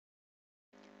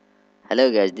Hello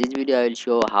guys, this video I will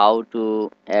show how to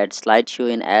add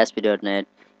slideshow in ASP.NET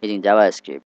using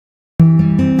JavaScript.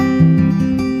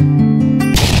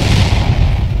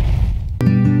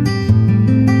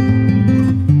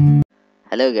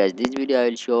 Hello guys, this video I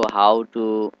will show how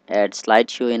to add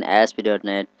slideshow in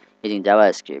ASP.NET using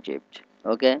JavaScript.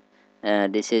 Okay,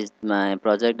 this is my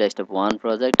project, desktop 1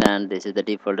 project, and this is the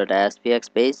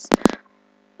default.aspx base.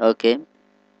 Okay,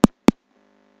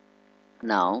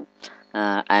 now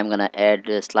I'm gonna add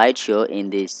a slideshow in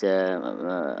this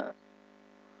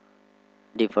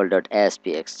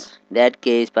default.aspx. In that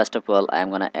case, first of all, I'm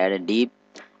gonna add a div,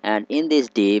 and in this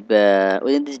div,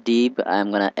 within this div, I'm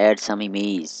gonna add some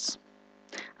images.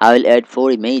 I will add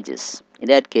 4 images. In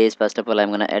that case, first of all,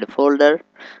 I'm gonna add a folder,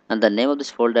 and the name of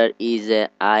this folder is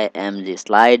img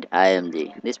slide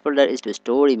img. This folder is to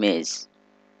store image.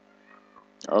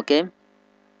 Okay,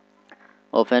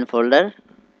 open folder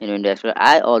in Windows Explorer.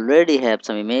 I already have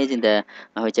some image in the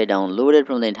which I downloaded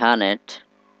from the internet.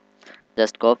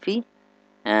 Just copy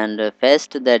and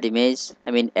paste that image.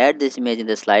 Add this image in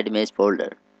the slide image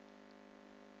folder.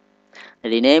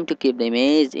 Rename to keep the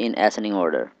image in ascending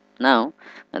order. Now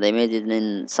the image is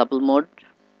in supple mode.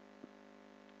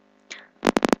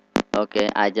 Okay,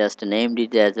 I just named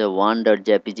it as a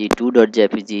 1.jpg,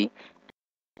 2.jpg,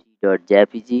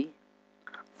 3.jpg,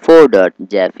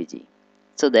 4.jpg,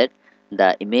 so that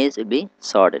the image will be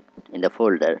sorted in the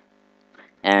folder,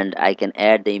 and I can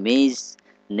add the image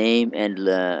name and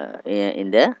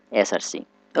in the src.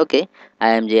 Okay,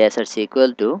 img src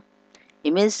equal to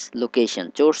image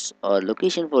location, source or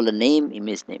location folder name,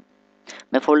 image name.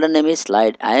 My folder name is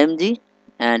slide img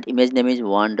and image name is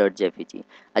 1.jpg.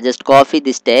 I just copy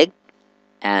this tag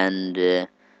and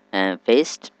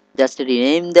paste. Just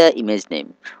rename the image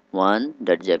name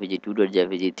 1.jpg,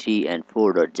 2.jpg, 3 and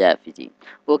 4.jpg.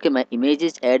 Okay, my image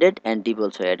is added and div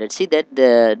also added. See that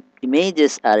the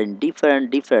images are in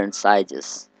different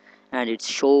sizes, and it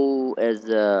show as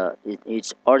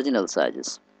its original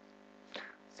sizes.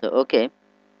 So okay,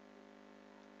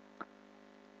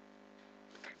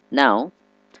 now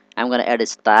I'm gonna add a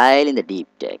style in the div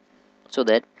tag, so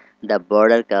that the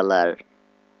border color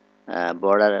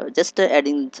border, just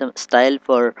adding some style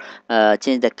for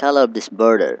change the color of this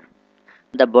border.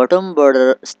 The bottom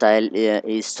border style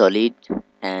is solid,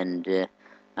 and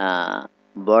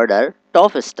border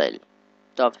top style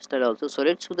also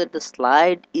solid, so that the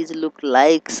slide is look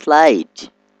like slide.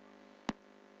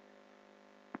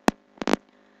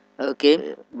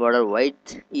 Okay, border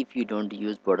white. If you don't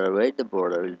use border white, the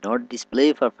border will not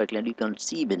display perfectly and you can't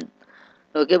see even.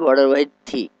 Okay, border white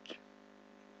thick.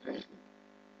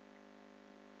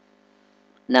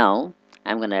 Now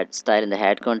I'm gonna add style in the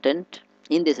head content.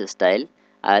 In this style,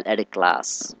 I'll add a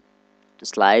class to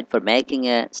slide for making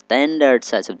a standard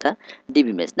size of the div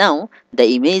image. Now the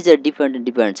images are different in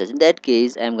different sizes. In that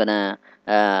case, I'm gonna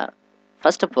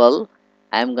first of all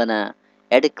I'm gonna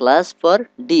add a class for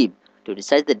div. To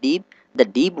resize the div, the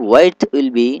div width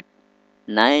will be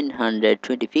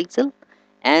 920 pixel,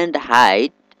 and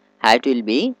height will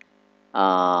be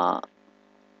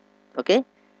okay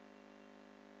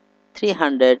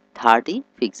 330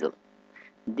 pixel.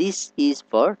 This is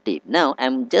for div. Now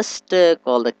I'm just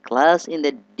call the class in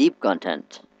the div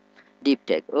content, div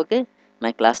tag. Okay,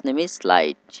 my class name is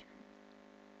slide.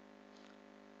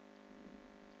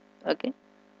 Okay,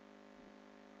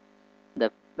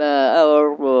 the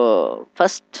our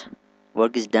first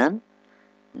work is done.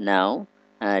 Now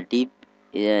div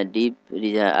I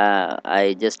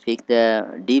just fix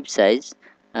the div size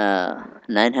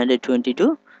 920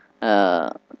 to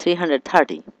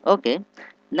 330. Okay,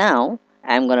 now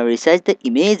I'm gonna resize the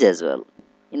image as well.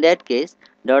 In that case,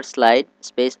 dot slide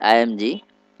space img.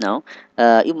 Now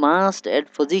you must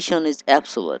add position is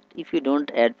absolute. If you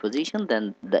don't add position,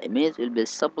 then the image will be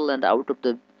supple and out of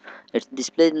the, it's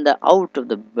displayed in the out of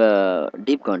the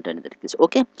div content in that case.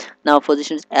 Okay, now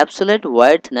position is absolute,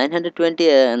 width 920,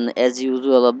 and as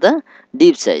usual of the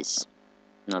div size.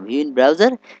 Now view in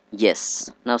browser,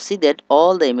 yes. Now see that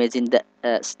all the image in the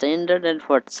standard and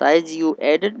what size you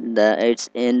added, it's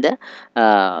in the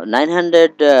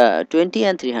 920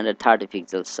 and 330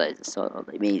 pixel sizes, so all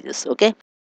the images. Okay,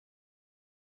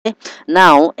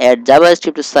 now add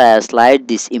JavaScript to slide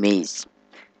this image.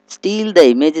 Still the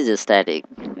image is static,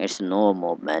 it's no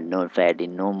movement, no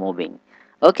padding, no moving.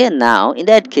 Okay, now in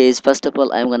that case, first of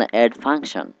all I'm gonna add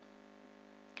function.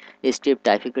 A script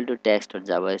type equal to text or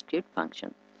JavaScript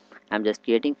function. I'm just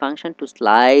creating function to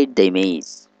slide the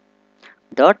image.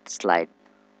 Dot slide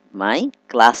my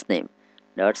class name.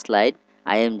 Dot slide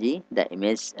img the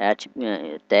image at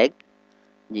tag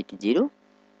gt0.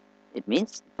 It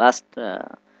means first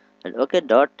Okay,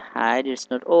 dot hide, it's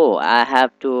not. Oh, I have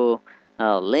to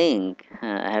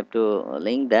I have to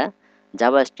link the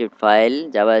JavaScript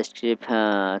file, JavaScript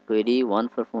query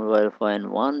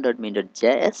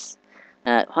 144.1.me.js.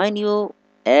 When you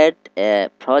add a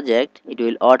project, it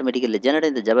will automatically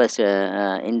generate the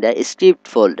JavaScript in the script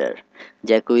folder,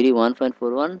 jQuery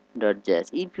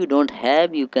 1.41.js. If you don't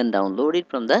have, you can download it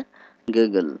from the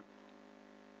Google.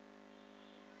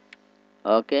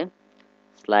 Okay,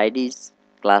 slide is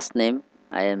class name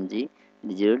img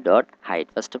 0 dot hide.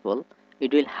 First of all,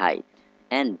 it will hide,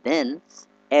 and then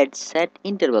add set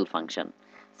interval function.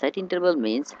 Set interval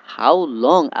means how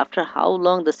long, after how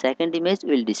long the second image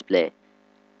will display.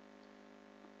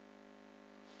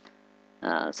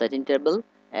 Set interval,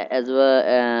 as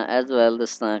well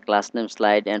this class name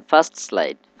slide and first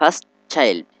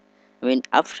child. I mean,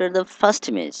 after the first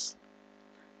image,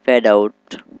 fade out.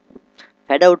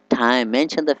 Fade out time,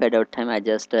 mention the fade out time. I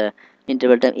just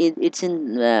interval time, it's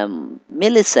in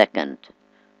millisecond,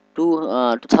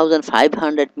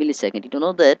 2500 millisecond. You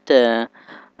know that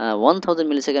 1000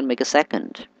 millisecond make a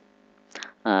second.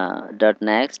 Dot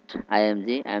next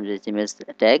img image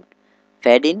tag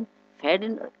fade in. Fade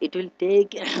in, it will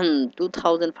take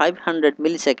 2500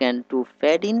 millisecond to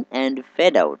fade in and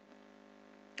fade out.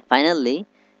 Finally,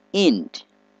 end,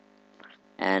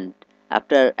 and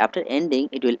after ending,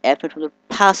 it will append from the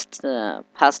past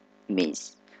image,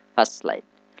 first slide,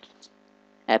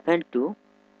 append to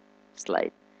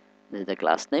slide. This is the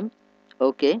class name.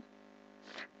 Okay,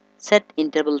 set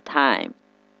interval time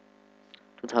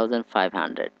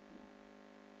 2500.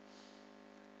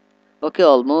 Okay,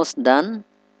 almost done.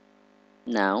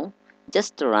 Now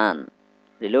just run,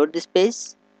 reload this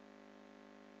page,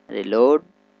 reload.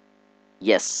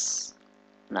 Yes,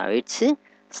 now it's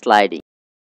sliding.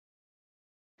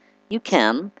 You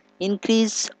can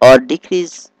increase or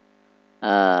decrease.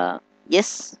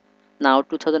 Yes, now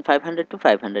 2500 to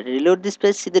 500. Reload this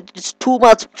page, see that it's too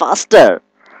much faster.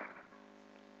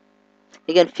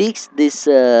 You can fix this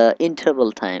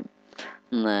interval time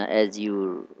as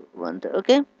you want.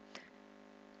 Okay,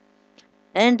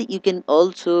 and you can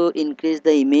also increase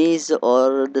the image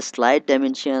or the slide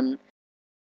dimension.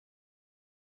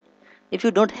 If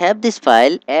you don't have this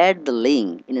file, add the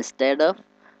link instead of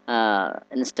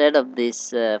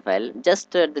this file.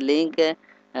 Just the link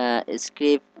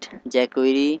script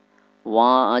jQuery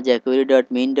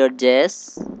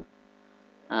jQuery.min.js.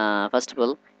 First of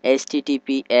all,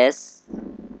 https,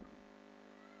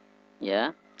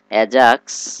 yeah,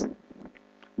 ajax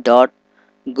dot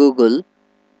google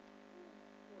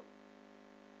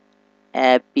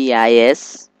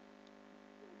apis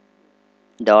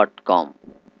dot com.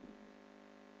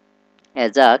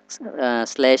 Ajax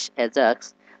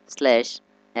 /ajax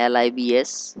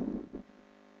 /libs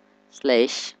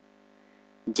slash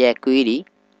jQuery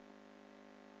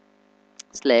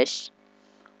slash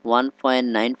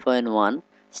 1.9.1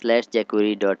 slash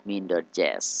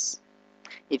jQuery.min.js.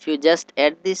 If you just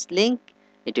add this link,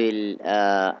 it will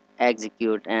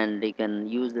execute, and you can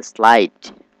use the slide.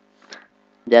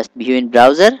 Just view in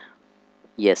browser.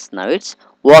 Yes, now it's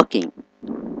working.